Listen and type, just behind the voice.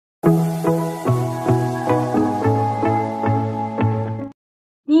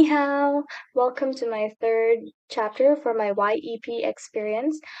now. Welcome to my third chapter for my YEP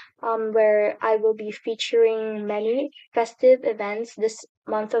experience, where I will be featuring many festive events this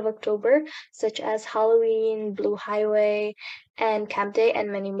month of October, such as Halloween, Blue Highway, and Camp Day,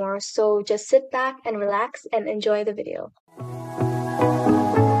 and many more. So just sit back and relax and enjoy the video.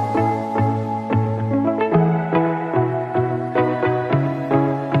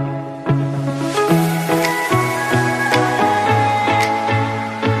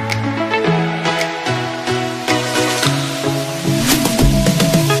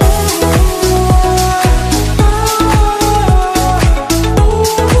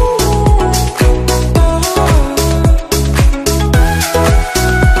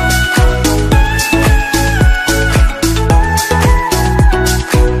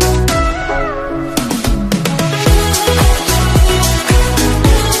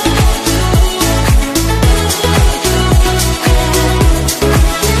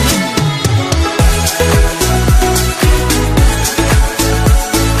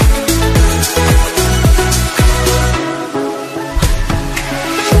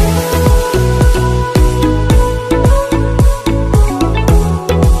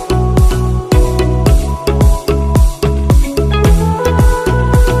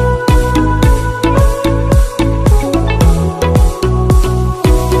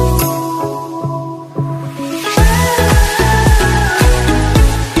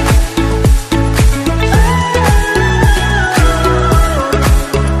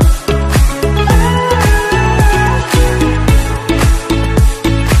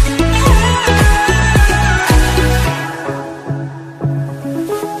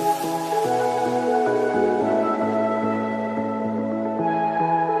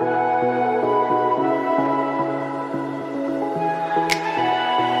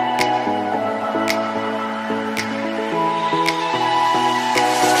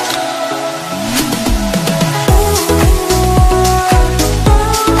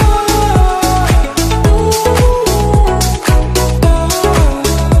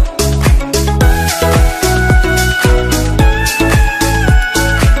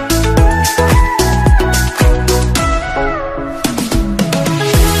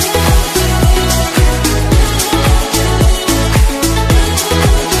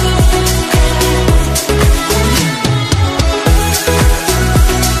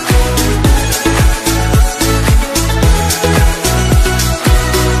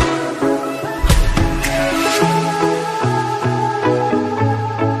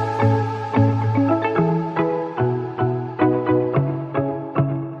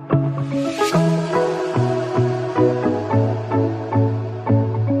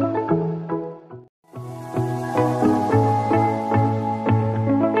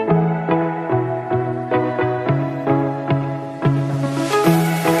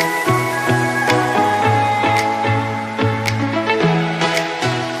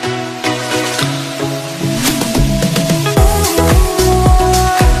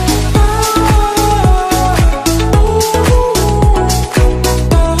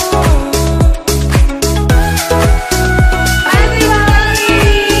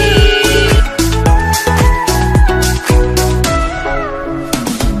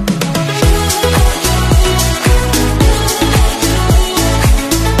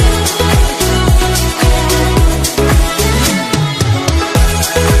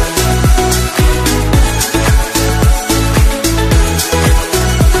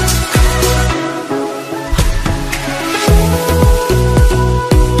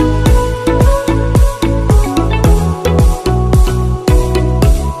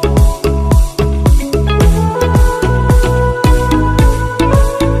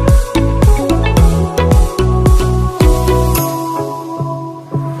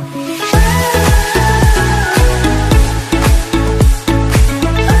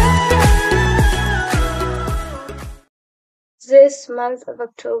 This month of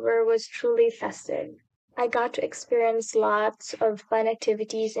October was truly festive. I got to experience lots of fun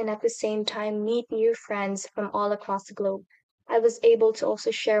activities and at the same time meet new friends from all across the globe. I was able to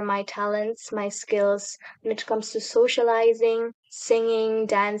also share my talents, my skills when it comes to socializing, singing,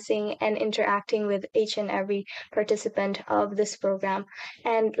 dancing, and interacting with each and every participant of this program.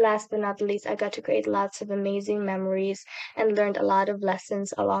 And last but not least, I got to create lots of amazing memories and learned a lot of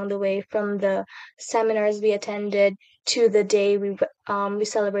lessons along the way from the seminars we attended to the day we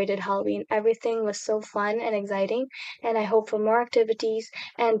celebrated Halloween. Everything was so fun and exciting, and I hope for more activities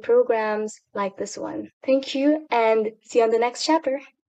and programs like this one. Thank you, and see you on the next chapter.